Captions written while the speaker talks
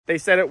They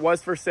said it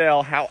was for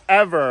sale.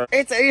 However,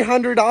 it's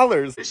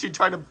 $800. She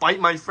tried to bite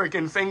my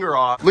freaking finger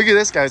off. Look at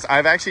this, guys.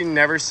 I've actually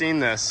never seen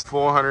this.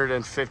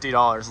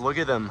 $450. Look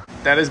at them.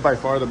 That is by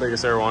far the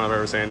biggest air one I've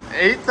ever seen.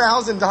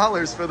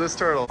 $8,000 for this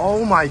turtle.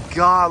 Oh my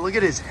God, look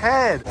at his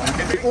head.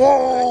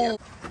 Whoa.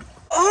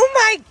 Oh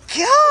my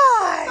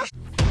gosh.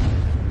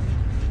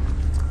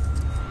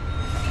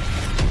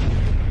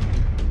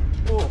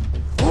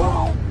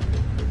 Whoa.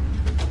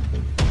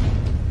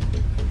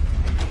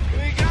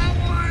 We got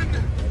one.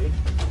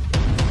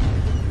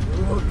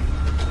 Look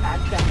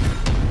at that.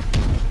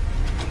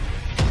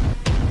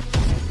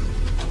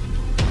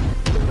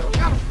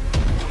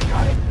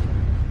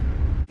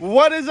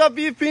 What is up,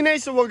 VFP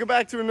Nation? Welcome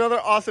back to another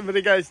awesome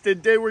video, guys.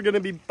 Today we're going to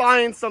be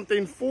buying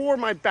something for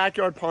my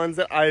backyard ponds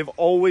that I've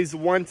always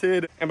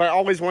wanted. And by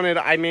always wanted,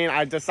 I mean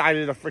I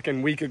decided a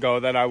freaking week ago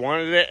that I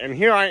wanted it, and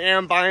here I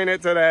am buying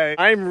it today.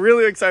 I'm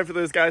really excited for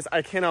this, guys.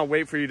 I cannot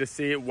wait for you to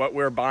see what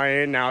we're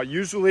buying. Now,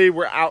 usually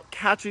we're out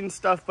catching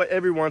stuff, but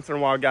every once in a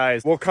while,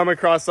 guys, we'll come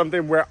across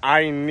something where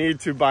I need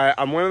to buy it.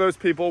 I'm one of those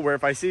people where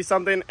if I see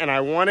something and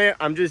I want it,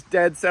 I'm just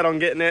dead set on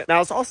getting it. Now,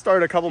 this all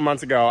started a couple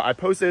months ago. I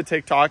posted a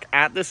TikTok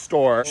at the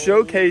store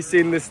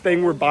showcasing this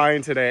thing we're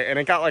buying today, and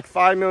it got like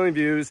 5 million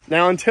views.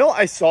 Now, until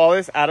I saw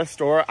this at a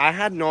store, I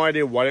had no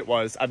idea what it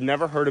was. I've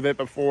never heard of it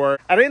before.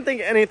 I didn't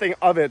think anything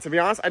of it, to be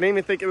honest. I didn't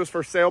even think it was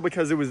for sale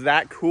because it was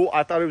that cool.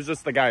 I thought it was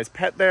just the guy's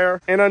pet there.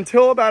 And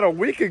until about a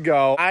week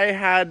ago, I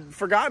had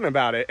forgotten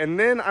about it. And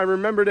then I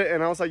remembered it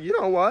and I was like, you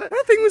know what?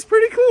 That thing was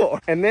pretty cool.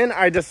 And then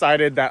I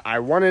decided that I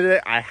wanted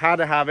it. I had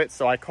to have it.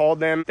 So I called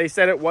them. They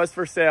said it was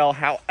for sale.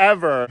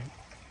 However,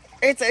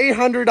 it's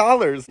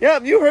 $800.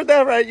 Yep, you heard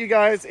that right, you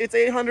guys. It's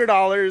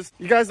 $800.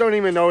 You guys don't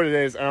even know what it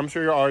is, and I'm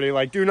sure you're already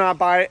like, do not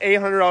buy it.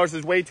 $800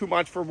 is way too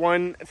much for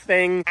one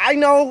thing. I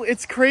know,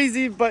 it's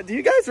crazy, but do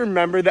you guys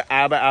remember the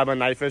Abba Abba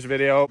Knifefish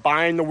video?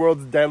 Buying the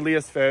world's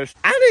deadliest fish.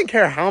 I didn't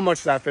care how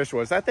much that fish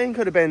was. That thing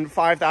could have been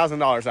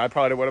 $5,000. I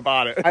probably would have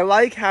bought it. I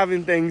like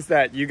having things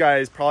that you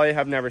guys probably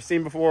have never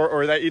seen before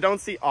or that you don't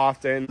see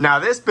often. Now,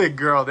 this big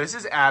girl, this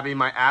is Abby,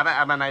 my Abba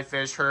Abba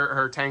Knifefish.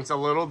 Her tank's a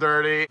little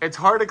dirty. It's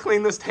hard to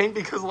clean this tank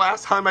because last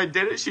time I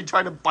did it, she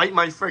tried to bite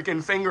my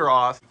freaking finger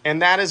off.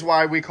 And that is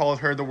why we called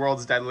her the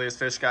world's deadliest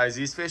fish, guys.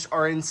 These fish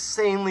are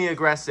insanely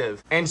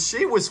aggressive. And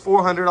she was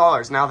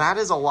 $400. Now, that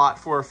is a lot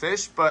for a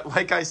fish, but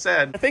like I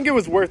said, I think it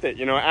was worth it.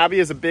 You know, Abby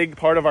is a big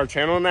part of our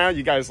channel now.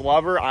 You guys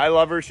love her. I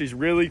love her. She's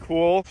really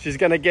cool. She's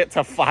gonna get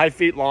to 5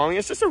 feet long.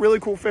 It's just a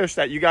really cool fish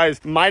that you guys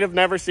might have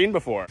never seen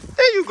before.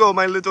 There you go,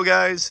 my little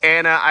guys.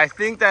 And I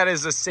think that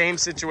is the same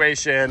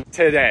situation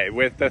today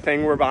with the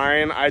thing we're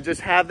buying. I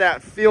just have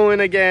that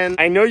feeling again.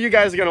 I know you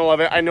guys are gonna love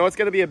it. I know it's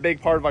gonna be a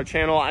big part of our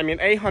channel. I mean,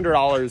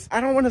 $800.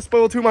 I don't want to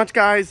spoil too much,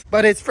 guys,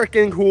 but it's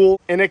freaking cool.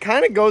 And it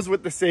kind of goes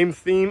with the same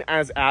theme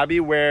as Abby,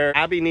 where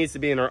Abby needs to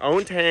be in her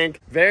own tank,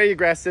 very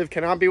aggressive,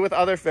 cannot be with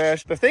other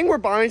fish. The thing we're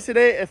buying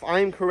today, if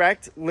I'm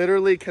correct,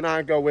 literally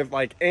cannot go with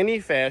like any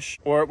fish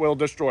or it will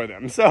destroy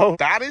them. So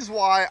that is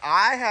why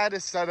I had to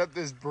set up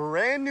this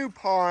brand new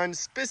pond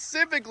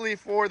specifically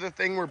for the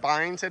thing we're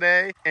buying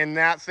today, and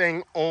that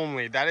thing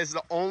only. That is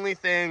the only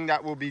thing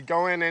that will be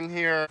going in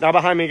here. Now,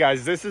 behind me,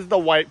 guys, this is the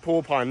white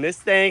pool pond. This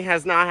thing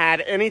has not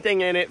had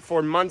anything in it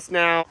for months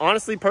now.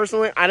 Honestly,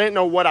 personally, I didn't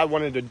know what I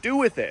wanted to do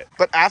with it.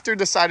 But after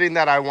deciding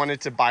that I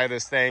wanted to buy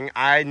this thing,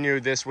 I knew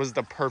this was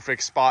the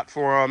perfect spot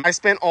for them. I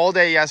spent all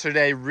day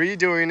yesterday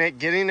redoing it,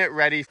 getting it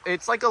ready.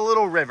 It's like a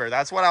little river.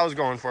 That's what I was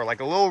going for,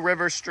 like a little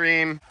river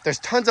stream. There's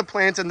tons of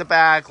plants in the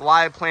back,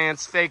 live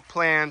plants, fake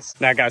plants.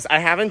 Now, guys, I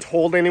haven't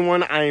told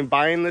anyone I am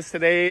buying this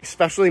today,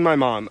 especially my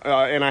mom.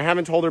 And I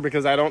haven't told her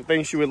because I don't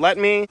think she would let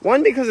me.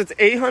 One, because it's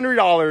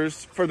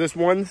 $800 for this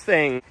one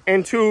thing.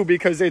 And two,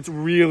 because it's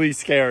really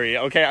scary.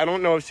 Okay, I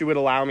don't know if she would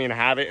allow me to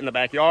have it in the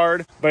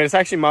backyard, but it's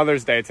actually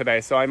Mother's Day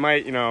today, so I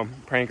might, you know,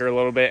 prank her a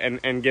little bit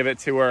and give it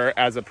to her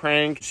as a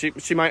prank.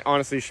 She might,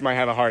 honestly, she might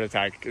have a heart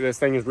attack. This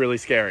thing is really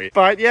scary.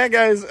 But yeah,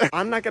 guys,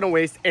 I'm not gonna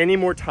waste any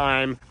more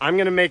time. I'm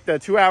gonna make the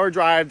 2-hour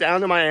drive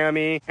down to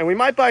Miami, and we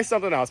might buy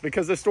something else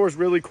because the store's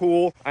really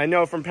cool. I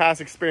know from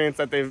past experience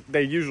that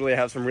they usually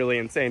have some really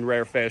insane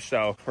rare fish,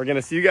 so we're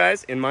gonna see you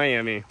guys in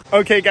Miami.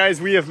 Okay,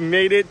 guys, we have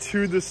made it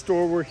to the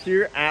store. We're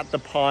here at the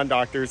Pond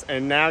Doctors,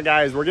 and now,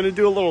 guys, we're gonna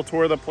do a little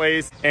tour of the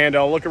place and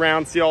look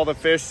around, see all the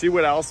fish, see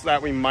what else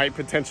that we might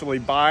potentially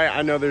buy.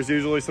 I know there's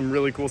usually some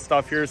really cool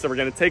stuff here, so we're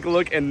gonna take a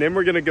look and then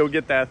we're gonna go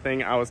get that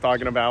thing I was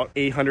talking about.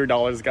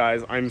 $800,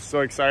 guys. I'm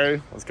so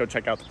excited. Let's go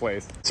check out the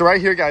place. So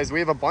right here, guys, we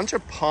have a bunch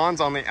of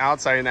ponds on the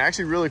outside, and they're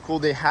actually really cool.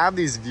 They have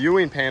these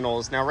viewing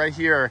panels. Now right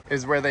here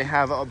is where they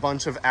have a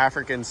bunch of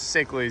African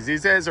cichlids.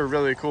 These guys are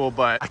really cool,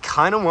 but I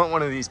kind of want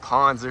one of these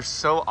ponds. They're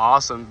so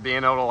awesome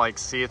being able to like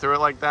see through it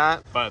like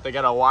that. But they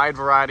got a wide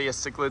variety of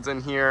cichlids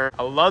in here.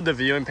 I love the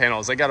viewing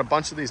panels. They got a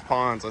bunch of these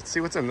ponds. Let's see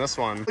what's in this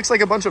one. Looks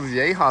like a bunch of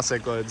Vieja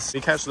cichlids.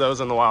 You catch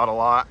those in the wild a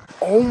lot.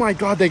 Oh my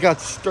God, they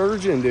got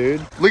sturgeon,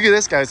 dude. Look at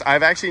this, guys.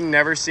 I've actually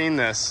never seen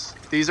this.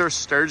 These are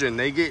sturgeon.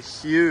 They get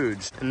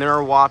huge, and they're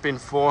a whopping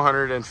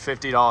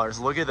 $450.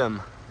 Look at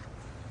them.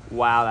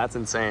 Wow, that's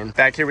insane.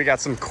 Back here we got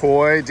some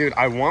koi. Dude,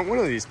 I want one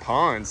of these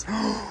ponds.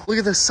 Look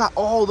at this.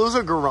 Oh, those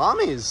are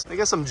gouramis. They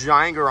got some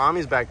giant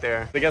gouramis back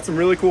there. They got some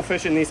really cool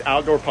fish in these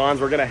outdoor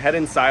ponds. We're gonna head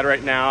inside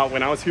right now.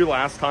 When I was here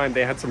last time,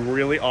 they had some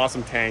really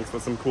awesome tanks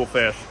with some cool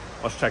fish.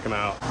 Let's check them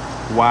out.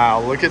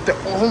 Wow, look at the,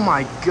 oh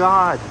my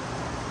God.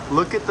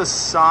 Look at the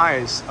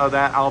size of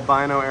that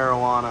albino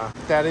arowana.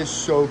 That is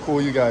so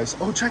cool, you guys.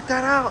 Oh, check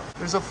that out.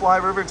 There's a fly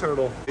river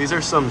turtle. These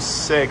are some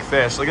sick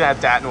fish. Look at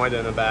that datnoid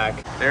in the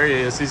back. There he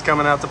is. He's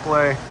coming out to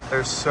play.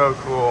 They're so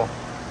cool.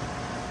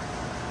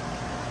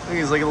 Look,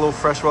 he's like a little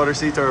freshwater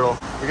sea turtle.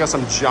 We got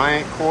some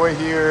giant koi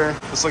here.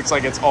 This looks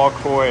like it's all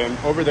koi. And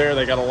over there,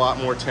 they got a lot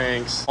more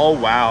tanks. Oh,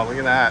 wow. Look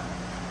at that.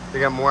 They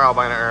got more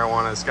albino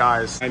arowanas,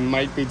 guys. I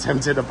might be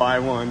tempted to buy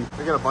one.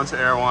 They got a bunch of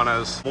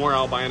arowanas, more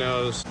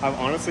albinos. I've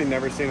honestly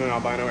never seen an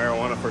albino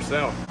arowana for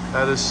sale.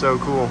 That is so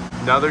cool.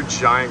 Another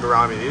giant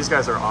gourami. These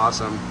guys are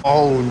awesome.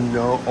 Oh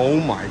no,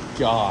 oh my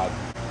God.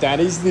 That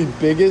is the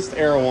biggest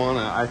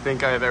arowana I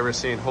think I have ever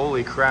seen.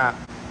 Holy crap.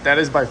 That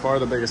is by far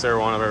the biggest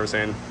arowana I've ever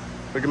seen.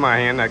 Look at my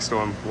hand next to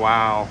him.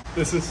 Wow.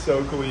 This is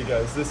so cool, you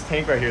guys. This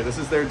tank right here, this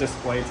is their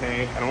display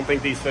tank. I don't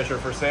think these fish are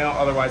for sale.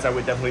 Otherwise, I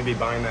would definitely be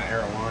buying that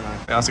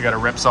arowana. They also got a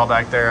ripsaw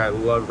back there. I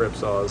love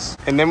ripsaws.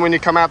 And then when you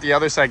come out the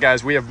other side,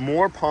 guys, we have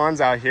more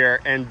ponds out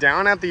here. And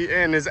down at the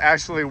end is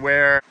actually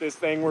where this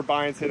thing we're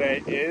buying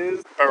today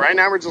is. But right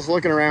now, we're just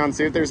looking around,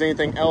 see if there's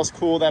anything else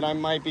cool that I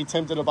might be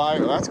tempted to buy.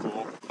 Oh, that's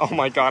cool. Oh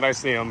my God, I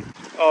see him.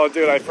 Oh,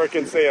 dude, I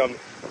freaking see him.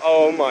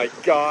 Oh my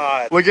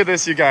God. Look at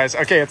this, you guys.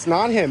 Okay, it's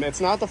not him.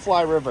 It's not the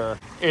fly river.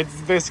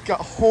 It's this guy.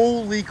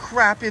 Holy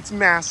crap, it's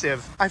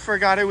massive. I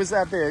forgot it was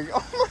that big.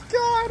 Oh my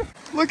God.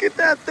 Look at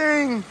that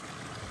thing.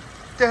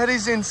 That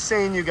is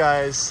insane, you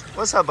guys.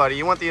 What's up, buddy?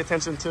 You want the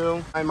attention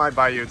too? I might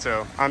buy you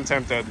too. I'm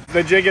tempted.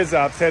 The jig is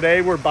up.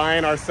 Today we're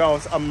buying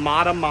ourselves a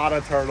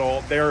mata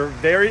turtle. They're a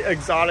very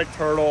exotic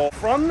turtle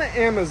from the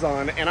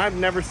Amazon, and I've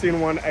never seen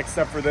one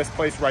except for this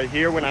place right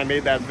here when I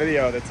made that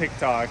video, the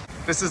TikTok.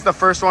 This is the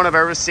first one I've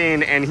ever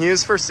seen, and he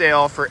is for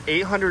sale for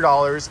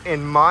 $800,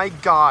 and my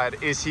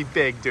God, is he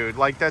big, dude.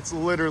 Like, that's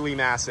literally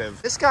massive.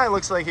 This guy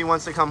looks like he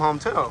wants to come home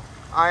too.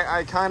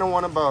 I kind of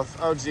want them both.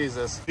 Oh,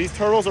 Jesus. These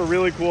turtles are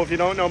really cool. If you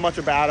don't know much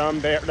about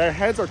them, their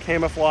heads are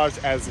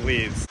camouflaged as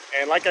leaves.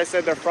 And like I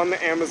said, they're from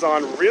the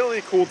Amazon. Really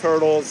cool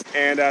turtles.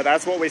 And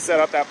that's what we set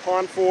up that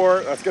pond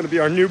for. That's going to be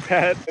our new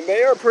pet. And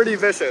they are pretty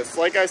vicious.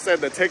 Like I said,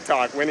 the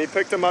TikTok, when he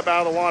picked him up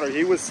out of the water,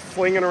 he was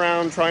flinging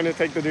around trying to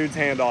take the dude's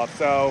hand off.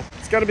 So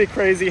it's going to be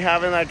crazy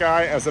having that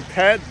guy as a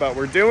pet, but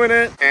we're doing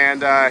it.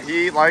 And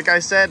he, like I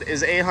said,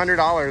 is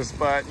 $800.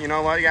 But you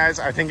know what, guys?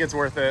 I think it's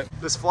worth it.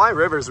 This fly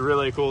river is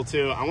really cool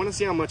too. I want to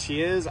see how much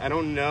he is. I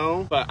don't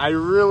know, but I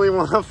really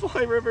want a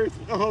fly river.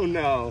 Oh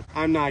no,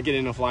 I'm not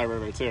getting a fly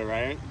river too,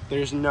 right?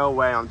 There's no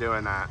way I'm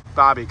doing that.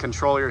 Bobby,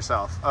 control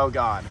yourself. Oh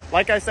God.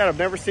 Like I said, I've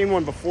never seen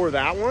one before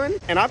that one,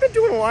 and I've been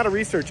doing a lot of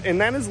research,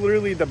 and that is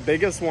literally the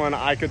biggest one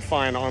I could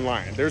find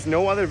online. There's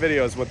no other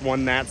videos with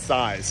one that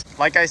size.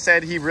 Like I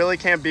said, he really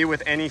can't be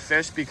with any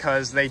fish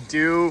because they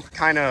do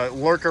kind of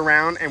lurk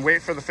around and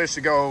wait for the fish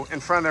to go in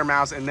front of their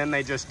mouths, and then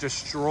they just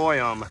destroy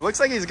them. Looks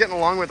like he's getting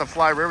along with the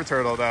fly river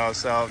turtle though,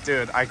 so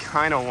dude, I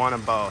kind of want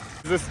them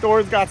both. The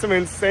store's got some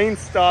insane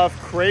stuff,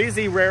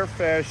 crazy rare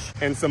fish,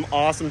 and some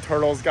awesome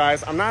turtles,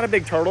 guys. I'm not a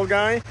big turtle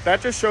guy.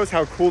 That just shows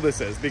how cool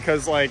this is,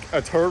 because like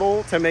a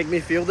turtle, to make me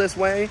feel this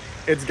way,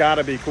 it's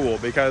gotta be cool,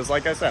 because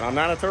like I said, I'm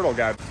not a turtle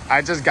guy.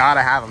 I just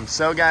gotta have them.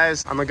 So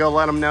guys, I'm gonna go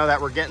let them know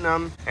that we're getting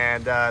them,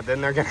 and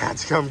then they're gonna have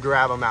to come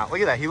grab them out. Look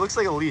at that, he looks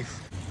like a leaf.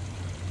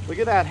 Look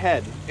at that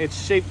head. It's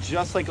shaped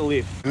just like a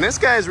leaf. And this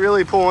guy's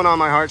really pulling on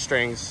my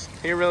heartstrings.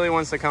 He really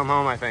wants to come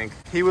home, I think.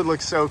 He would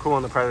look so cool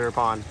in the predator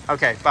pond.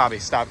 Okay, Bobby,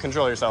 stop.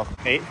 Control yourself.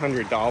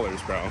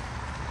 $800, bro.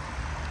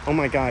 Oh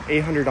my God,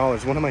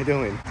 $800. What am I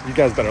doing? You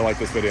guys better like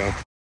this video.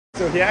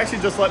 So he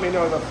actually just let me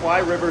know the fly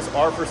rivers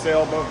are for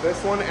sale, both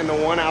this one and the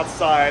one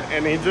outside,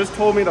 and he just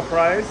told me the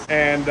price,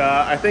 and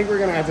I think we're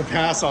gonna have to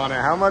pass on it.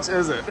 How much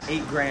is it?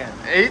 $8 grand.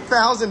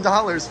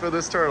 $8,000 for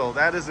this turtle.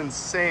 That is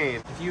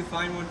insane. If you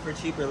find one for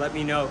cheaper, let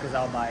me know, because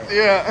I'll buy it.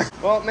 Yeah.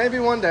 Well, maybe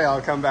one day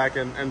I'll come back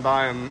and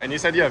buy them. And you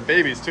said you have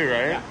babies too,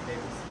 right? Yeah,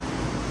 babies.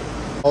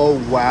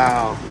 Oh,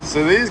 wow.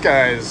 So these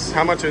guys,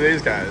 how much are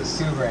these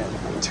guys? $2 grand.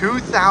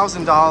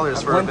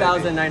 $2,000 for a baby.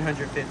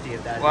 $1,950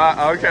 of that.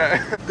 Wow, okay.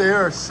 They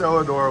are so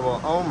adorable.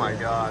 Oh my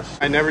gosh.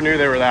 I never knew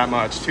they were that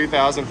much.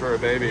 $2,000 for a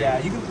baby. Yeah,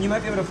 you might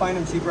be able to find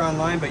them cheaper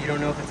online, but you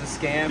don't know if it's a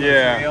scam or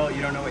it's real.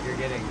 You don't know what you're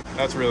getting.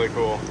 That's really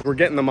cool. We're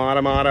getting the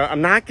mata.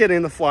 I'm not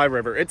getting the fly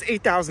river. It's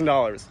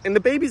 $8,000. And the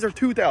babies are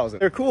 $2,000.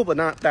 They're cool, but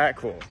not that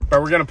cool.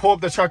 But we're gonna pull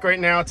up the truck right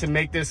now to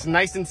make this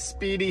nice and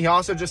speedy. He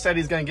also just said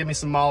he's gonna give me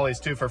some mollies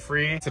too for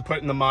free to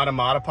put in the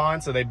mata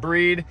pond so they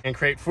breed and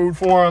create food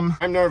for them.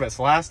 I'm nervous.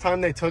 Last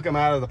time they took him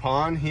out of the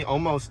pond, he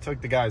almost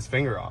took the guy's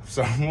finger off.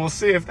 So we'll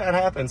see if that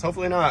happens.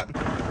 Hopefully not.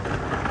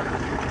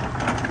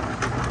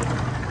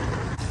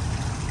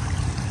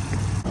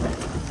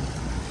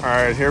 All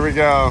right, here we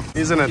go.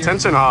 He's an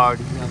attention hog.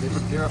 No,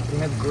 they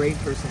have great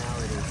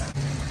personalities.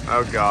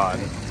 Oh God.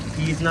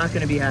 He's not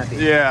gonna be happy.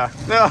 Yeah.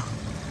 No.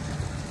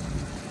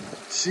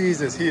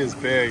 Jesus, he is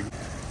big.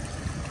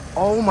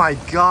 Oh my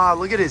God,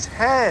 look at his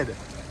head.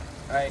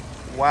 All right.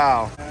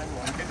 Wow.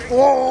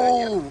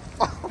 Whoa.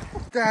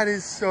 That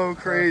is so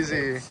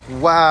crazy.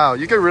 Wow,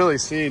 you can really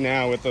see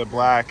now with the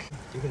black.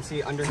 You can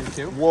see under him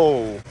too.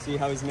 Whoa. See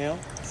how he's male?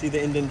 See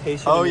the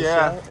indentation? Oh in the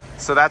yeah. shell?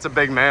 So that's a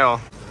big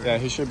male. Yeah,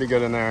 he should be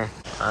good in there.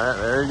 All right,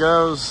 there he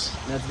goes.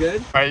 That's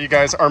good. All right, you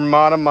guys, our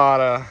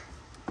Mata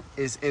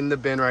is in the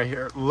bin right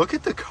here. Look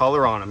at the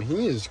color on him.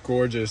 He is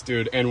gorgeous,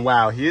 dude. And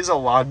wow, he is a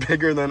lot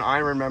bigger than I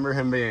remember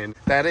him being.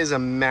 That is a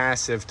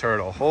massive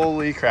turtle.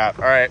 Holy crap.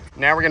 All right,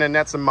 now we're gonna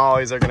net some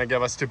mollies they're gonna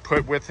give us to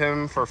put with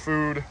him for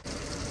food.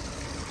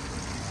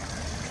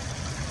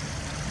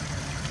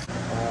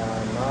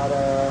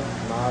 Mata,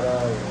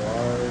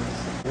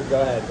 large.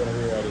 Go ahead, whenever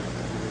you're ready.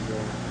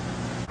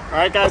 All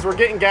right, guys, we're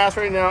getting gas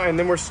right now, and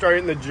then we're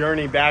starting the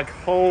journey back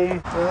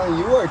home.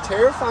 You are a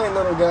terrifying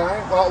little guy.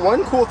 Well,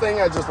 one cool thing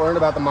I just learned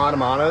about the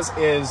Matas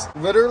is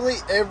literally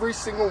every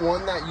single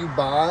one that you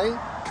buy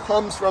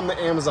comes from the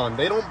Amazon.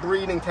 They don't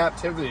breed in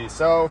captivity.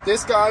 So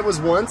this guy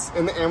was once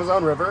in the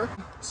Amazon River.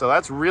 So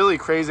that's really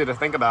crazy to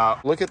think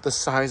about. Look at the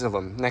size of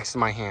him next to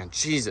my hand.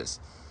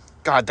 Jesus.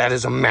 God, that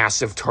is a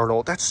massive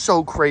turtle. That's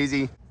so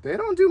crazy. They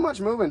don't do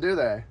much moving, do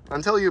they?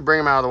 Until you bring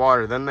them out of the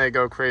water, then they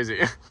go crazy.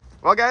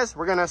 Well, guys,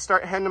 we're gonna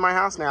start heading to my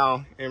house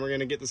now, and we're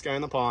gonna get this guy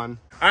in the pond.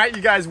 All right,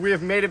 you guys, we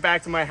have made it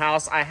back to my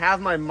house. I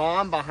have my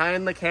mom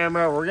behind the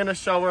camera. We're gonna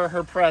show her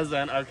her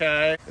present,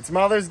 okay? It's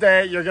Mother's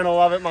Day. You're gonna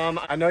love it,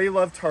 Mom. I know you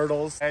love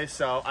turtles. Okay,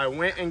 so I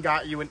went and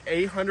got you an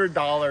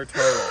 $800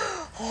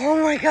 turtle.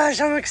 Oh my gosh,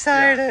 I'm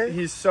excited. Yeah,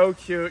 he's so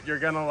cute. You're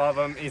gonna love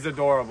him. He's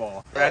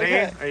adorable. Ready?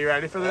 Okay. Are you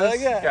ready for this?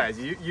 Okay. Guys,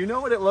 you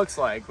know what it looks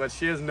like, but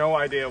she has no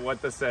idea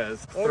what this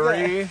is.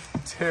 Okay.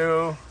 3,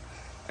 2,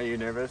 are you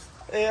nervous?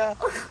 Yeah.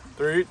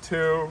 3,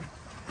 2,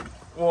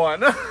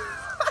 1.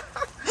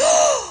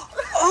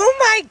 Oh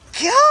my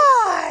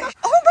gosh!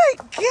 Oh my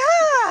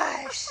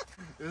gosh!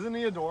 Isn't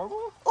he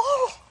adorable?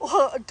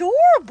 Oh,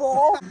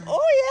 adorable!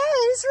 Oh yeah,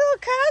 he's real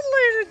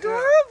cuddly and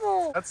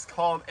adorable. Yeah. That's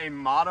called a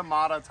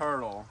Mata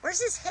turtle.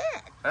 Where's his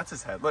head? That's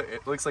his head. Look,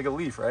 it looks like a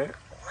leaf, right?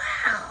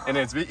 Wow. And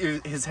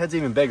his head's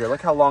even bigger.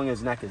 Look how long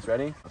his neck is.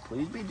 Ready?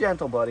 Please be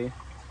gentle, buddy.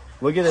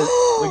 Look at his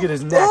look at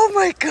his neck. Oh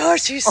my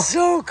gosh, he's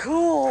so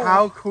cool.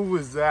 How cool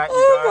is that, you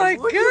Oh guys?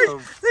 my Look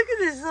gosh, look at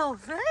his little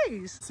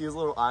face. See his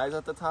little eyes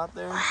at the top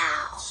there?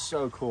 Wow.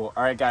 So cool.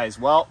 All right, guys.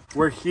 Well,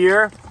 we're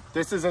here.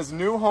 This is his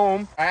new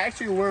home. I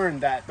actually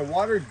learned that the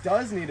water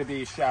does need to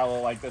be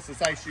shallow like this.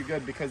 It's actually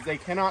good because they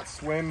cannot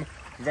swim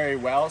very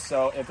well.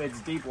 So if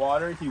it's deep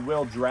water, he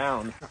will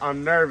drown.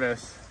 I'm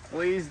nervous.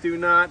 Please do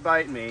not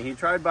bite me. He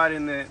tried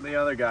biting the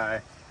other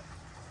guy.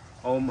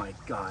 Oh my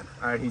God.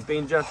 All right, he's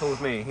being gentle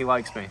with me. He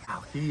likes me.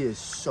 Wow, he is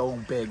so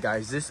big,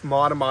 guys. This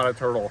Mata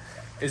turtle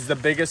is the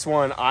biggest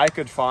one I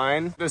could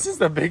find. This is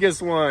the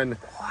biggest one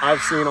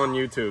I've seen on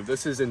YouTube.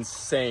 This is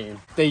insane.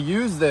 They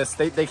use this,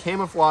 they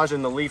camouflage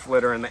in the leaf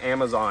litter in the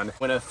Amazon.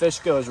 When a fish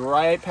goes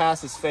right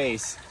past his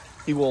face,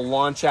 he will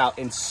launch out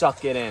and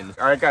suck it in.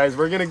 All right, guys,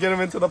 we're gonna get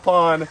him into the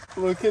pond.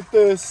 Look at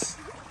this.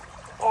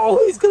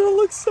 Oh, he's gonna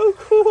look so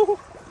cool.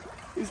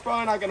 He's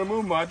probably not gonna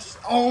move much.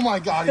 Oh my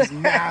God, he's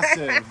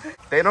massive.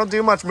 They don't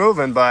do much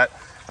moving, but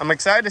I'm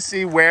excited to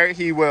see where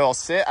he will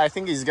sit. I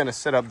think he's gonna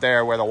sit up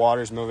there where the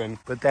water's moving.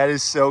 But that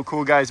is so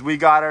cool, guys. We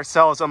got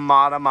ourselves a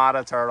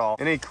Mata turtle.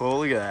 Isn't he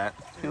cool? Look at that.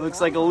 He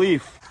looks like a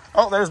leaf.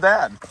 Oh, there's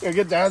Dad. Yeah,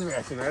 get Dad's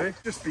reaction, ready?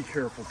 Just be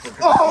careful.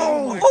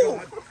 Oh my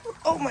God.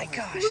 Oh my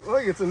gosh.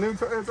 Look, it's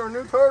our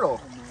new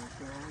turtle.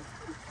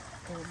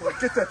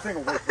 Get that thing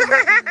away from me.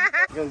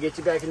 He's gonna get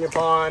you back in your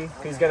pond.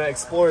 He's gonna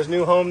explore his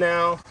new home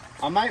now.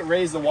 I might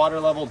raise the water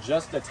level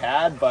just a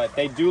tad, but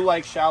they do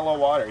like shallow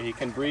water. He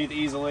can breathe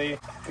easily.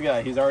 Look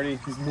at that,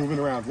 he's moving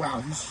around.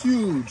 Wow, he's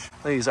huge.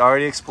 Look, he's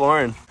already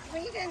exploring.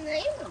 What are you gonna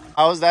name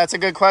him? That's a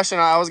good question.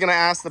 I was gonna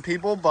ask the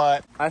people,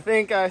 but I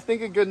think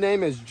a good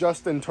name is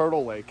Justin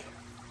Turtle Lake.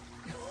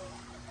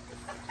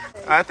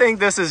 I think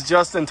this is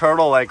Justin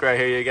Turtle Lake right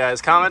here, you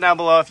guys. Comment down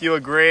below if you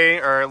agree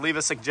or leave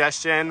a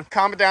suggestion.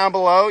 Comment down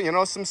below,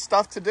 some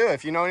stuff to do.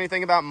 If you know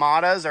anything about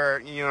Matas or,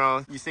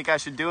 you think I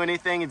should do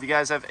anything, if you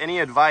guys have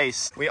any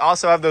advice. We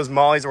also have those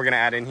mollies we're going to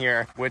add in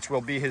here, which will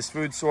be his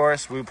food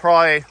source. We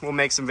probably will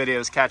make some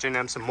videos catching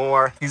him some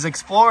more. He's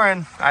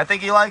exploring. I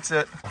think he likes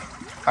it.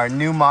 Our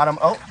new Mata.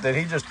 Oh, did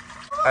he just...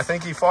 I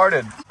think he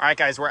farted. All right,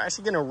 guys, we're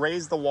actually gonna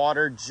raise the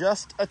water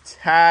just a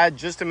tad,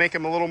 just to make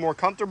him a little more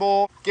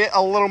comfortable, get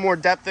a little more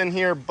depth in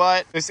here,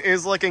 but this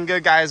is looking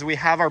good, guys. We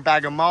have our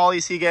bag of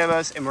mollies he gave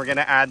us, and we're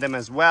gonna add them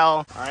as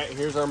well. All right,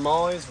 here's our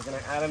mollies. We're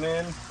gonna add them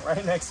in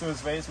right next to his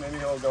face. Maybe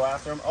he'll go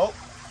after him. Oh,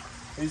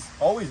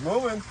 he's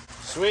moving.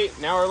 Sweet,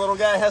 now our little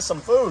guy has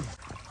some food.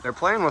 They're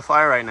playing with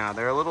fire right now.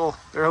 They're a little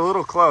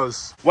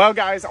close. Well,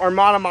 guys, our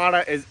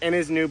Mata is in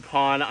his new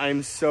pond.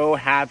 I'm so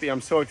happy.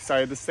 I'm so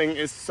excited. This thing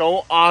is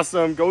so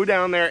awesome. Go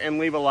down there and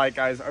leave a like,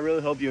 guys. I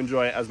really hope you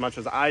enjoy it as much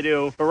as I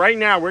do. But right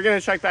now, we're going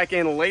to check back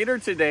in later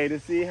today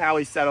to see how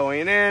he's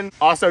settling in.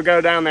 Also,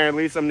 go down there and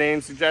leave some name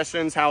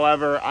suggestions.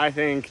 However, I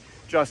think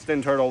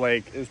Justin Turtle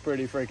Lake is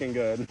pretty freaking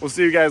good. We'll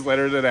see you guys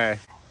later today.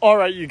 All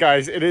right, you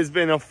guys, it has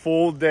been a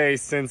full day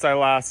since I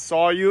last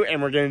saw you,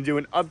 and we're going to do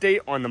an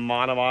update on the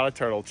Mata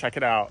turtle. Check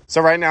it out.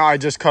 So right now, I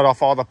just cut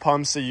off all the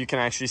pumps so you can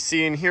actually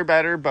see and hear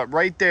better, but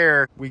right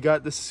there, we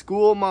got the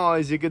school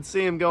mollies. You can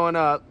see them going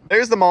up.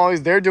 There's the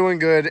mollies. They're doing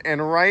good,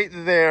 and right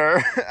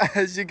there,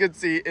 as you can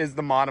see, is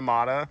the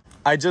Mata.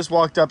 I just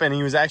walked up, and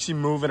he was actually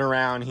moving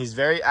around. He's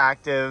very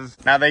active.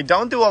 Now, they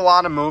don't do a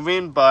lot of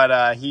moving,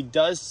 but he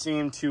does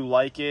seem to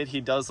like it.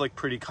 He does look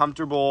pretty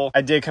comfortable.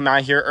 I did come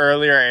out here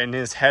earlier, and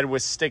his head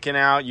was sticking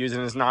out,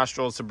 using his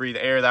nostrils to breathe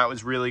air. That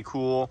was really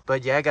cool.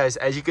 But yeah, guys,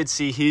 as you could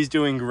see, he's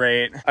doing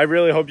great. I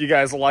really hope you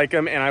guys like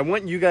him, and I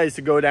want you guys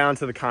to go down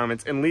to the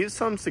comments and leave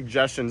some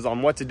suggestions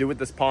on what to do with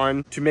this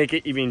pond to make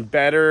it even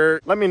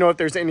better. Let me know if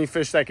there's any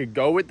fish that could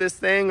go with this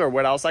thing, or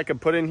what else I could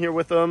put in here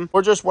with them,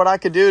 or just what I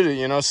could do to,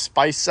 you know,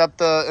 spice up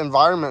the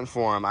environment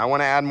for him. I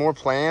want to add more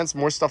plants,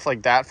 more stuff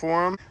like that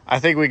for him. I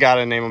think we got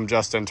to name him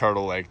Justin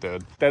Turtle Lake,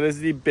 dude. That is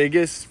the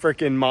biggest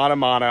freaking Mata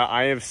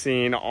I have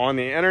seen on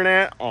the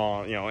internet,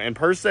 you know, in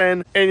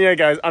person. And yeah,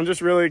 guys, I'm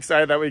just really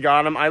excited that we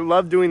got him. I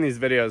love doing these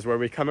videos where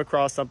we come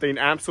across something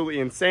absolutely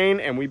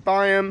insane and we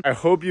buy him. I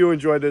hope you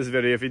enjoyed this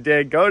video. If you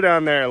did, go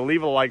down there,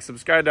 leave a like,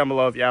 subscribe down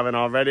below if you haven't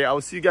already. I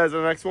will see you guys in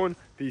the next one.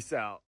 Peace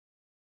out.